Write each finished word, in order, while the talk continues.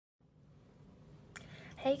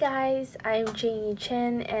Hey guys, I'm Jingyi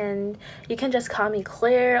Chen, and you can just call me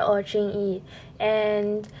Claire or Jingyi.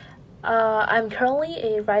 And I'm currently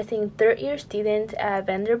a rising third-year student at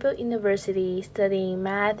Vanderbilt University studying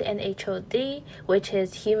math and HOD, which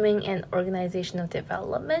is Human and Organizational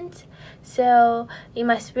Development. So, in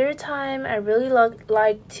my spare time, I really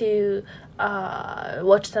like to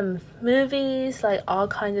watch some movies, like all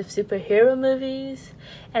kinds of superhero movies.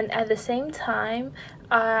 And at the same time,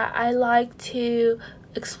 I like to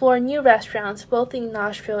explore new restaurants both in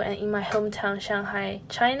Nashville and in my hometown, Shanghai,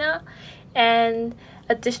 China. And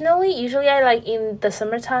additionally, usually I like in the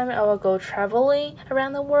summertime I will go traveling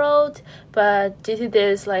around the world, but due to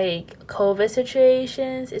this like COVID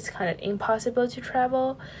situations, it's kind of impossible to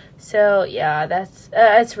travel. So yeah, that's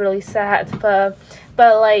it's really sad, but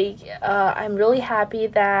I'm really happy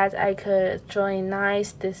that I could join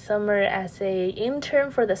NICE this summer as a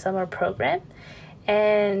intern for the summer program,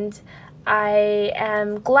 and I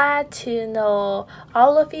am glad to know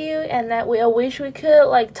all of you, and that I wish we could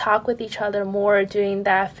like talk with each other more during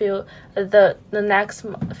that the next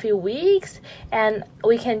few weeks, and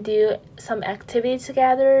we can do some activities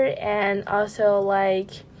together, and also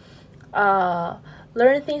uh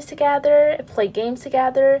learn things together, play games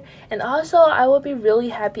together. And also I would be really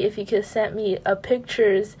happy if you could send me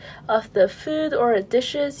pictures of the food or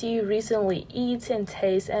dishes you recently eat and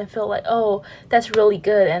taste and feel like, oh, that's really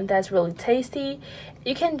good and that's really tasty.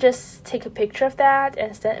 You can just take a picture of that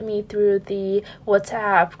and send me through the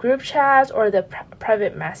WhatsApp group chat or the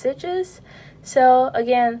private messages. So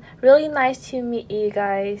again, really nice to meet you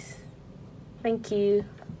guys. Thank you.